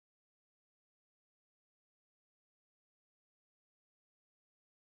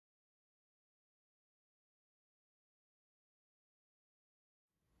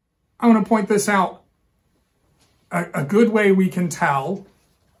I want to point this out. A good way we can tell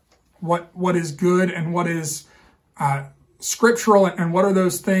what is good and what is scriptural, and what are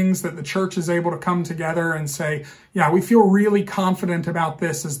those things that the church is able to come together and say, yeah, we feel really confident about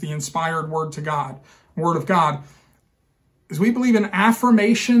this as the inspired word of God, is we believe in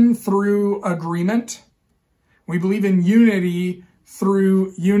affirmation through agreement. We believe in unity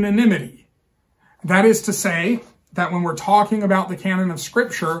through unanimity. That is to say that when we're talking about the canon of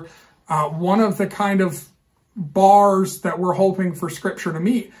Scripture, one of the kind of bars that we're hoping for Scripture to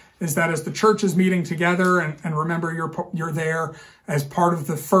meet is that as the church is meeting together, and remember you're there as part of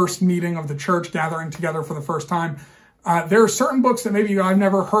the first meeting of the church gathering together for the first time, there are certain books that maybe I've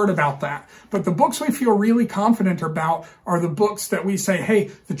never heard about that. But the books we feel really confident about are the books that we say, hey,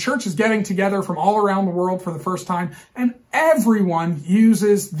 the church is getting together from all around the world for the first time, and everyone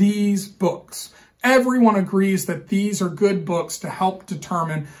uses these books. Everyone agrees that these are good books to help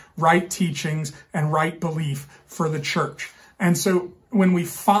determine right teachings and right belief for the church. And so when we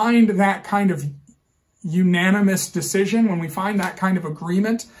find that kind of unanimous decision, when we find that kind of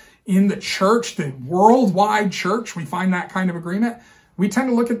agreement in the church, the worldwide church, we find that kind of agreement, we tend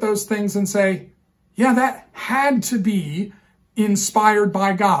to look at those things and say, yeah, that had to be inspired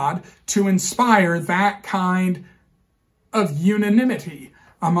by God to inspire that kind of unanimity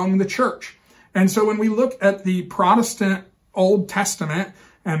among the church. And so when we look at the Protestant Old Testament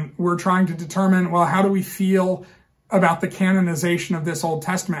and we're trying to determine, well, how do we feel about the canonization of this Old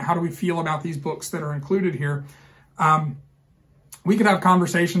Testament? How do we feel about these books that are included here? We could have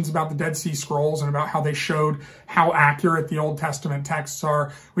conversations about the Dead Sea Scrolls and about how they showed how accurate the Old Testament texts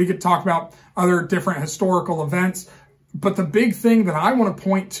are. We could talk about other different historical events. But the big thing that I want to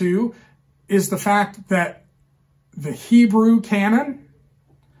point to is the fact that the Hebrew canon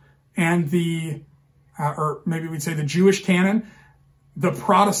and or maybe we'd say the Jewish canon, the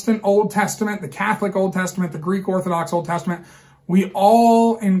Protestant Old Testament, the Catholic Old Testament, the Greek Orthodox Old Testament, we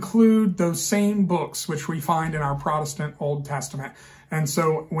all include those same books which we find in our Protestant Old Testament. And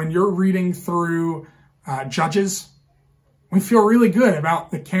so when you're reading through Judges, we feel really good about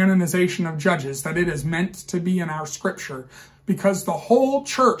the canonization of Judges, that it is meant to be in our Scripture, because the whole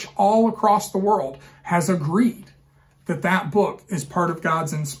church all across the world has agreed that that book is part of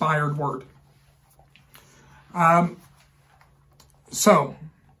God's inspired word. So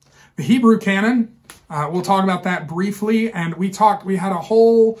the Hebrew canon, we'll talk about that briefly. And we had a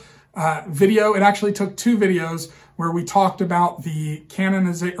whole video. It actually took 2 videos where we talked about the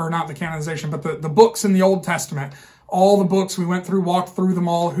canonization, or not the canonization, but the books in the Old Testament. All the books we went through, walked through them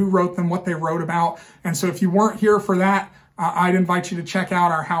all, who wrote them, what they wrote about. And so if you weren't here for that, I'd invite you to check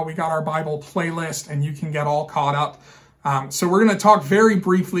out our How We Got Our Bible playlist, and you can get all caught up. So we're going to talk very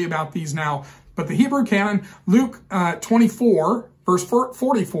briefly about these now. But the Hebrew canon, Luke 24, verse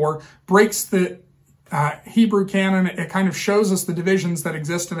 44, breaks the Hebrew canon. It kind of shows us the divisions that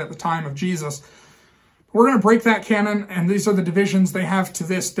existed at the time of Jesus. We're going to break that canon, and these are the divisions they have to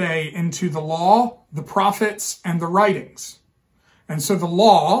this day, into the law, the prophets, and the writings. And so the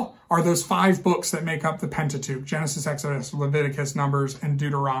law are those 5 books that make up the Pentateuch: Genesis, Exodus, Leviticus, Numbers, and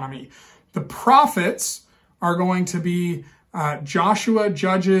Deuteronomy. The prophets are going to be Joshua,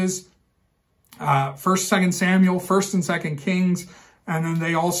 Judges, 1st, 2nd Samuel, 1st and 2nd Kings, and then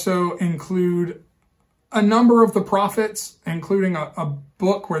they also include a number of the prophets, including a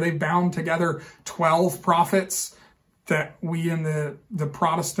book where they bound together 12 prophets that we in the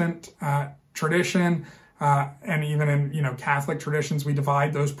Protestant tradition and even in Catholic traditions, we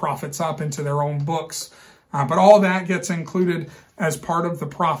divide those prophets up into their own books. But all that gets included as part of the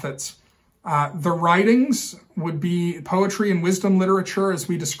prophets. The writings would be poetry and wisdom literature, as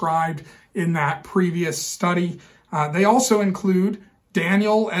we described in that previous study. They also include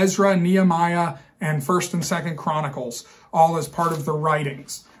Daniel, Ezra, Nehemiah, and 1st and 2nd Chronicles, all as part of the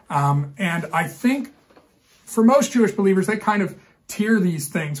writings. And I think for most Jewish believers, they kind of tier these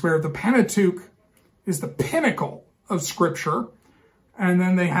things where the Pentateuch is the pinnacle of Scripture, and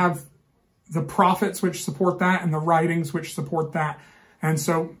then they have the prophets which support that and the writings which support that. And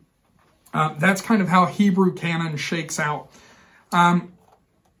so that's kind of how Hebrew canon shakes out.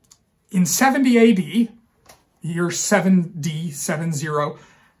 In 70 AD, year 7D, 70,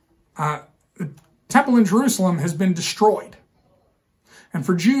 the temple in Jerusalem has been destroyed. And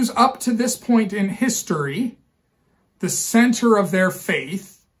for Jews up to this point in history, the center of their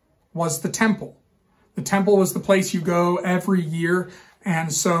faith was the temple. The temple was the place you go every year,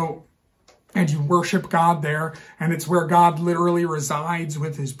 and you worship God there, and it's where God literally resides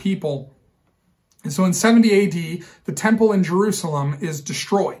with his people. And so in 70 AD, the temple in Jerusalem is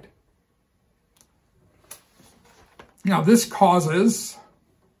destroyed. Now, this causes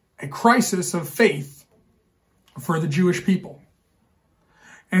a crisis of faith for the Jewish people.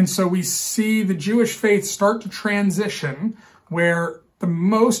 And so we see the Jewish faith start to transition where the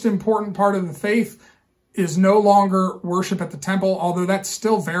most important part of the faith is no longer worship at the temple, although that's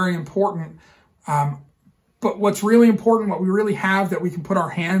still very important. But what's really important, what we really have that we can put our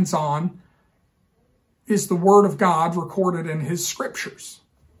hands on, is the Word of God recorded in His Scriptures.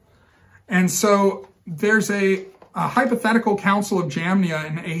 And so there's a hypothetical Council of Jamnia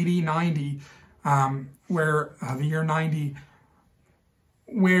in AD 90, where the year 90,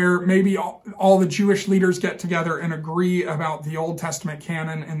 where maybe all the Jewish leaders get together and agree about the Old Testament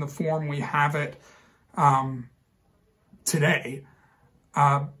canon in the form we have it today.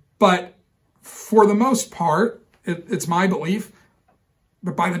 But for the most part, it's my belief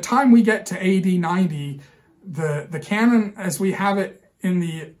that by the time we get to AD 90, the canon as we have it in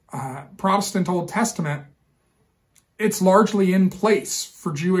the Protestant Old Testament, it's largely in place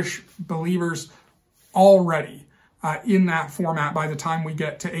for Jewish believers already in that format by the time we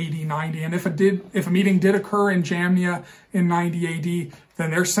get to AD 90. And if a meeting did occur in Jamnia in 90 AD, then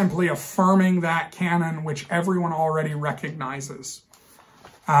they're simply affirming that canon which everyone already recognizes.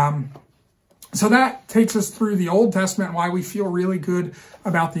 So that takes us through the Old Testament, why we feel really good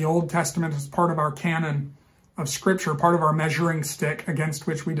about the Old Testament as part of our canon of Scripture, part of our measuring stick against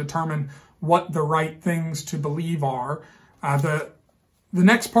which we determine what the right things to believe are. The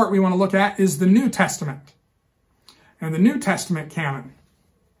next part we want to look at is the New Testament and the New Testament canon.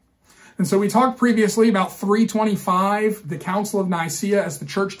 And so we talked previously about 325, the Council of Nicaea, as the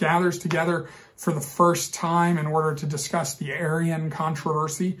church gathers together for the first time in order to discuss the Arian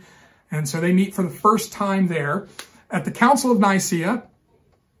controversy. And so they meet for the first time there. At the Council of Nicaea,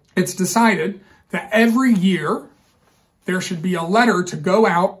 it's decided that every year there should be a letter to go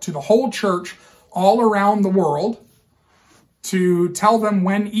out to the whole church all around the world to tell them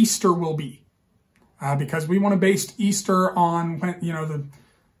when Easter will be. Because we want to base Easter on when, the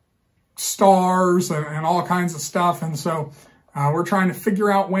stars and all kinds of stuff. And so we're trying to figure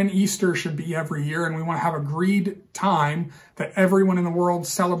out when Easter should be every year. And we want to have agreed time that everyone in the world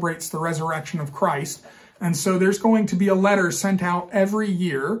celebrates the resurrection of Christ. And so there's going to be a letter sent out every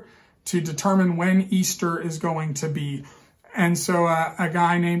year to determine when Easter is going to be. And so a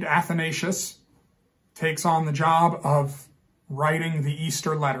guy named Athanasius takes on the job of writing the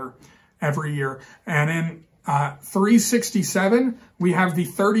Easter letter every year. And in 367, we have the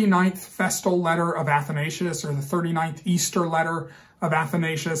 39th festal letter of Athanasius, or the 39th Easter letter of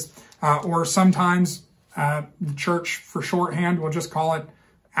Athanasius, or sometimes the church, for shorthand, will just call it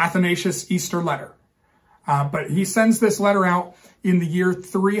Athanasius Easter letter. But he sends this letter out in the year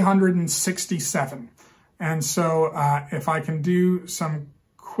 367. And so if I can do some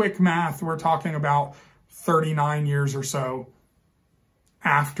quick math, we're talking about 39 years or so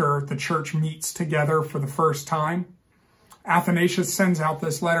after the church meets together for the first time. Athanasius sends out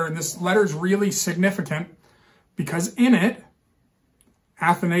this letter, and this letter is really significant because in it,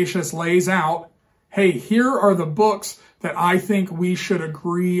 Athanasius lays out, hey, here are the books that I think we should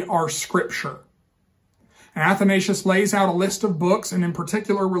agree are Scripture. And Athanasius lays out a list of books, and in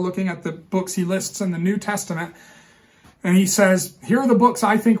particular, we're looking at the books he lists in the New Testament. And he says, here are the books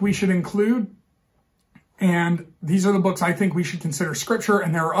I think we should include, and these are the books I think we should consider Scripture.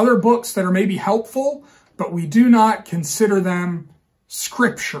 And there are other books that are maybe helpful, but we do not consider them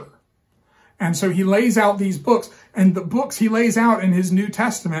Scripture. And so he lays out these books, and the books he lays out in his New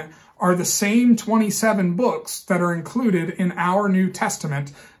Testament are the same 27 books that are included in our New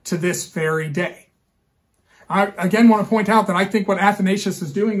Testament to this very day. I again want to point out that I think what Athanasius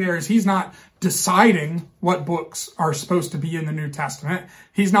is doing there is he's not deciding what books are supposed to be in the New Testament.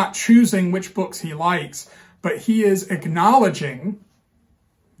 He's not choosing which books he likes, but he is acknowledging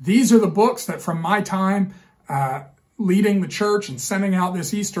these are the books that from my time leading the church and sending out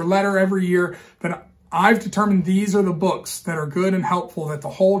this Easter letter every year, that I've determined these are the books that are good and helpful that the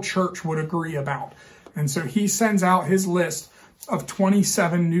whole church would agree about. And so he sends out his list of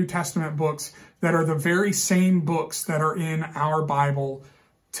 27 New Testament books that are the very same books that are in our Bible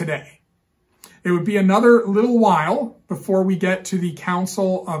today. It would be another little while before we get to the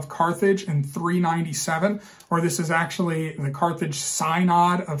Council of Carthage in 397, or this is actually the Carthage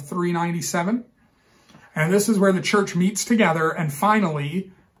Synod of 397. And this is where the church meets together and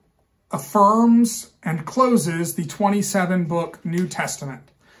finally affirms and closes the 27-book New Testament.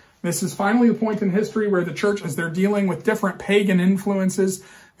 This is finally the point in history where the church, as they're dealing with different pagan influences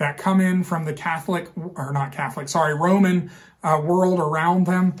that come in from the Roman world around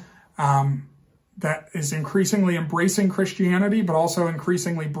them, that is increasingly embracing Christianity, but also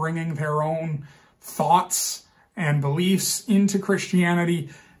increasingly bringing their own thoughts and beliefs into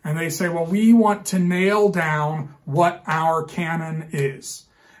Christianity. and they say, well, we want to nail down what our canon is.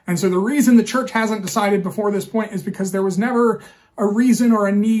 And so the reason the church hasn't decided before this point is because there was never a reason or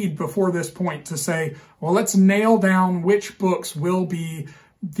a need before this point to say, well, let's nail down which books will be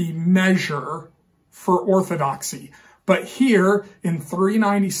the measure for orthodoxy. But here in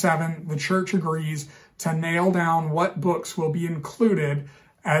 397, the church agrees to nail down what books will be included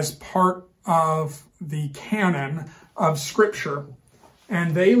as part of the canon of Scripture.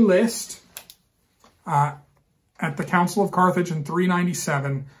 And they list, at the Council of Carthage in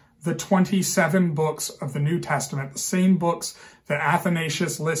 397, the 27 books of the New Testament, the same books that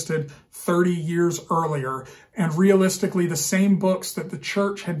Athanasius listed 30 years earlier, and realistically the same books that the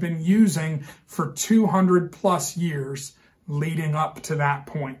church had been using for 200 plus years leading up to that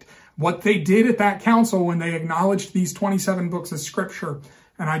point. What they did at that council when they acknowledged these 27 books as Scripture,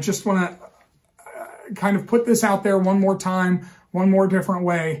 and I just want to kind of put this out there one more time, one more different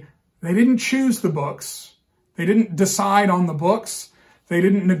way. They didn't choose the books. They didn't decide on the books. They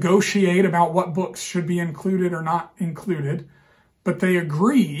didn't negotiate about what books should be included or not included, but they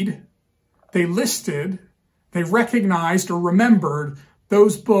agreed, they listed, they recognized or remembered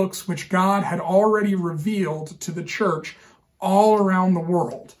those books which God had already revealed to the church all around the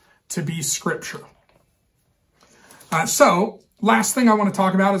world to be Scripture. So, last thing I want to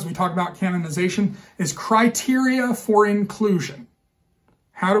talk about as we talk about canonization is criteria for inclusion.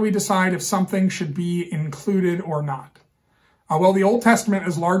 How do we decide if something should be included or not? Well, the Old Testament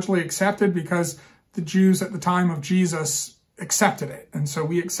is largely accepted because the Jews at the time of Jesus accepted it. And so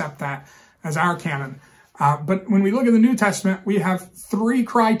we accept that as our canon. But when we look at the New Testament, we have 3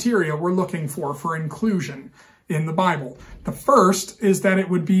 criteria we're looking for inclusion in the Bible. The first is that it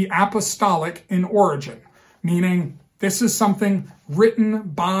would be apostolic in origin, meaning this is something written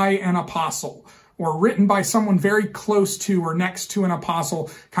by an apostle or written by someone very close to or next to an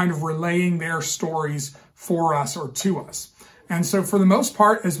apostle, kind of relaying their stories for us or to us. And so for the most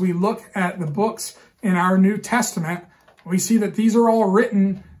part, as we look at the books in our New Testament, we see that these are all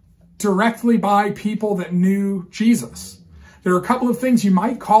written directly by people that knew Jesus. There are a couple of things you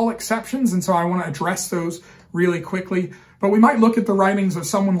might call exceptions, and so I want to address those really quickly. But we might look at the writings of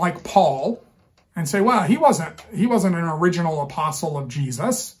someone like Paul and say, well, he wasn't an original apostle of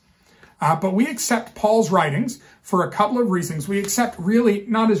Jesus. But we accept Paul's writings for a couple of reasons. We accept really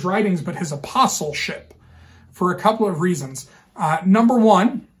not his writings, but his apostleship for a couple of reasons. Number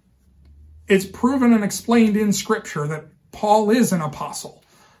one, it's proven and explained in Scripture that Paul is an apostle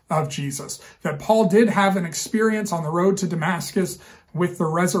of Jesus, that Paul did have an experience on the road to Damascus with the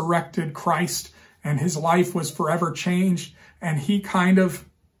resurrected Christ, and his life was forever changed, and he kind of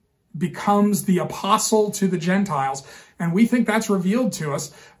becomes the apostle to the Gentiles. And we think that's revealed to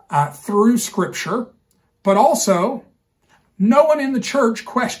us through Scripture, but also no one in the church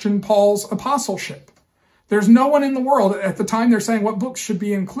questioned Paul's apostleship. There's no one in the world at the time they're saying what books should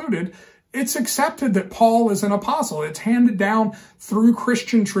be included. It's accepted that Paul is an apostle. It's handed down through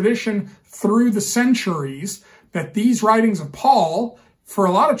Christian tradition through the centuries that these writings of Paul, for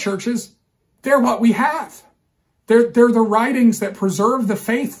a lot of churches, they're what we have. They're the writings that preserve the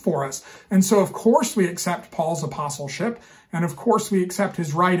faith for us. And so, of course, we accept Paul's apostleship, and of course, we accept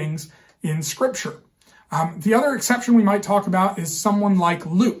his writings in Scripture. The other exception we might talk about is someone like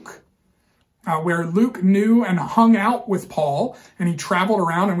Luke. Where Luke knew and hung out with Paul, and he traveled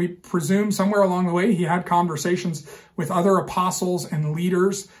around, and we presume somewhere along the way he had conversations with other apostles and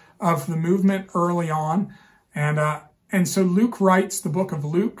leaders of the movement early on. And so Luke writes the book of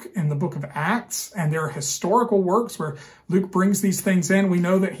Luke and the book of Acts, and there are historical works where Luke brings these things in. We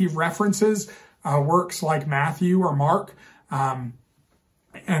know that he references works like Matthew or Mark.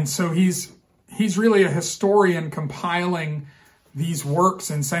 And so he's really a historian compiling these works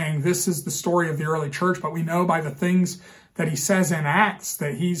and saying this is the story of the early church, but we know by the things that he says in Acts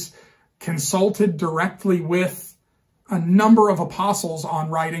that he's consulted directly with a number of apostles on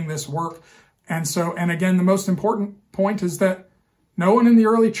writing this work. And again, the most important point is that no one in the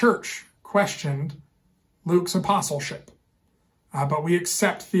early church questioned Luke's apostleship, but we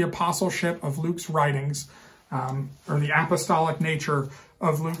accept the apostleship of Luke's writings, or the apostolic nature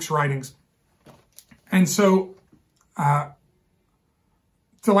of Luke's writings. And so,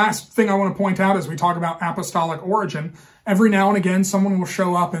 the last thing I want to point out as we talk about apostolic origin, every now and again someone will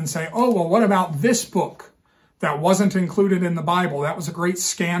show up and say, oh, well, what about this book that wasn't included in the Bible? That was a great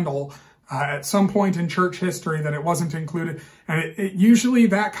scandal at some point in church history that it wasn't included. And usually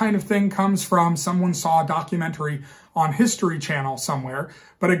that kind of thing comes from someone saw a documentary on History Channel somewhere.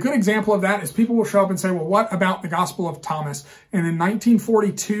 But a good example of that is people will show up and say, well, what about the Gospel of Thomas? And in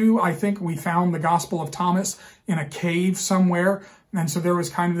 1942, I think we found the Gospel of Thomas in a cave somewhere. And so there was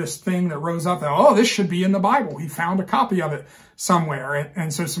kind of this thing that rose up that, oh, this should be in the Bible. He found a copy of it somewhere.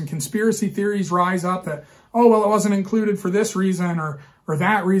 And so some conspiracy theories rise up that, oh, well, it wasn't included for this reason or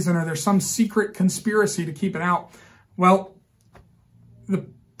that reason, or there's some secret conspiracy to keep it out. Well, the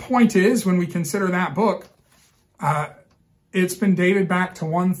point is, when we consider that book, it's been dated back to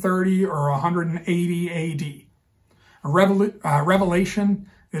 130 or 180 AD. Revelation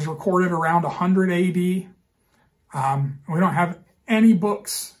is recorded around 100 AD. We don't have any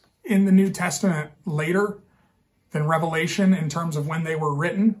books in the New Testament later than Revelation in terms of when they were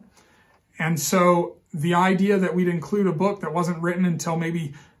written. And so the idea that we'd include a book that wasn't written until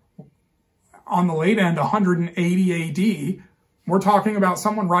maybe on the late end, 180 AD, we're talking about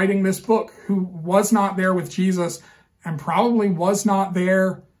someone writing this book who was not there with Jesus and probably was not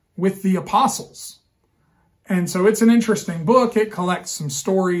there with the apostles. And so it's an interesting book. It collects some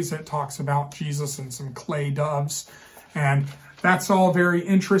stories. It talks about Jesus and some clay doves. And that's all very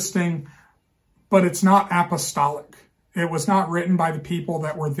interesting, but it's not apostolic. It was not written by the people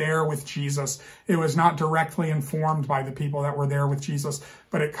that were there with Jesus. It was not directly informed by the people that were there with Jesus,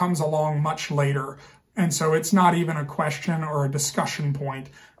 but it comes along much later. And so it's not even a question or a discussion point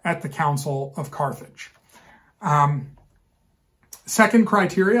at the Council of Carthage. Second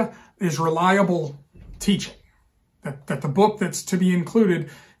criteria is reliable teaching. That the book that's to be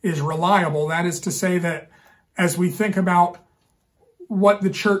included is reliable. That is to say that as we think about what the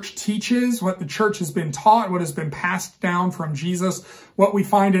church teaches, what the church has been taught, what has been passed down from Jesus, what we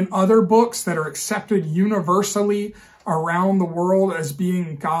find in other books that are accepted universally around the world as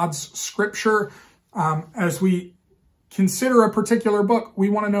being God's scripture, as we consider a particular book, we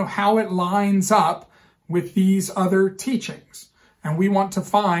want to know how it lines up with these other teachings. And we want to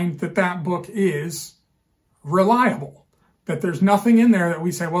find that that book is reliable, that there's nothing in there that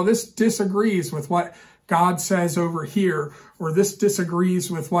we say, well, this disagrees with what God says over here, or this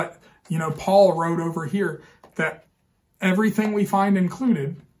disagrees with what, Paul wrote over here, that everything we find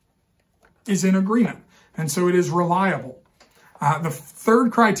included is in agreement. And so it is reliable. The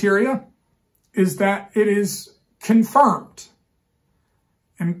third criteria is that it is confirmed.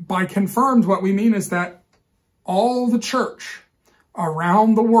 And by confirmed, what we mean is that all the church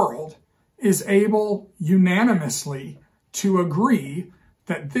around the world is able unanimously to agree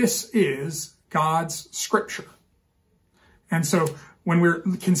that this is God's scripture. And so when we're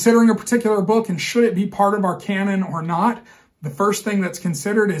considering a particular book and should it be part of our canon or not, the first thing that's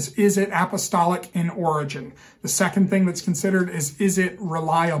considered is it apostolic in origin? The second thing that's considered is it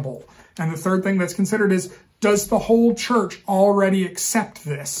reliable? And the third thing that's considered is, does the whole church already accept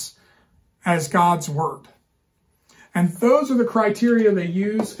this as God's word? And those are the criteria they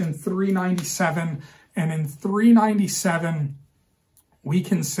use in 397. And in 397, we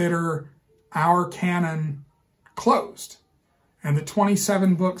consider our canon closed. And the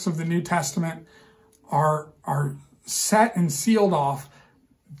 27 books of the New Testament are set and sealed off.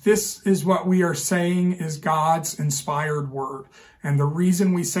 This is what we are saying is God's inspired word. And the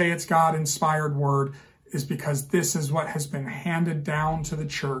reason we say it's God's inspired word is because this is what has been handed down to the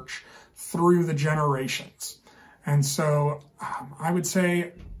church through the generations. And so I would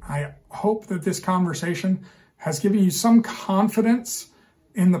say, I hope that this conversation has given you some confidence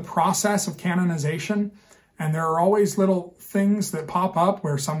in the process of canonization. And there are always little things that pop up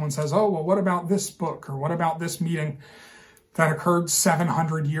where someone says, oh, well, what about this book? Or what about this meeting that occurred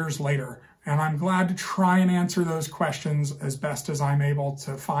 700 years later? And I'm glad to try and answer those questions as best as I'm able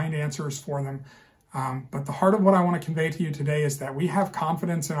to find answers for them. But the heart of what I want to convey to you today is that we have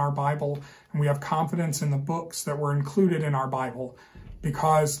confidence in our Bible, and we have confidence in the books that were included in our Bible,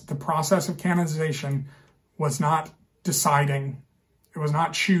 because the process of canonization was not deciding, it was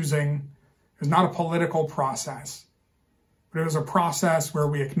not choosing, it was not a political process, but it was a process where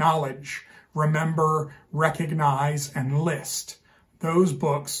we acknowledge, remember, recognize, and list those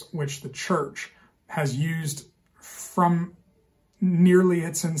books which the church has used from nearly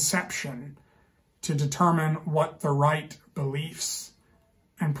its inception to determine what the right beliefs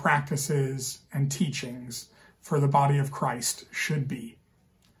and practices and teachings for the body of Christ should be.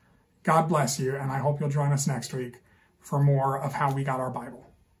 God bless you, and I hope you'll join us next week for more of How We Got Our Bible.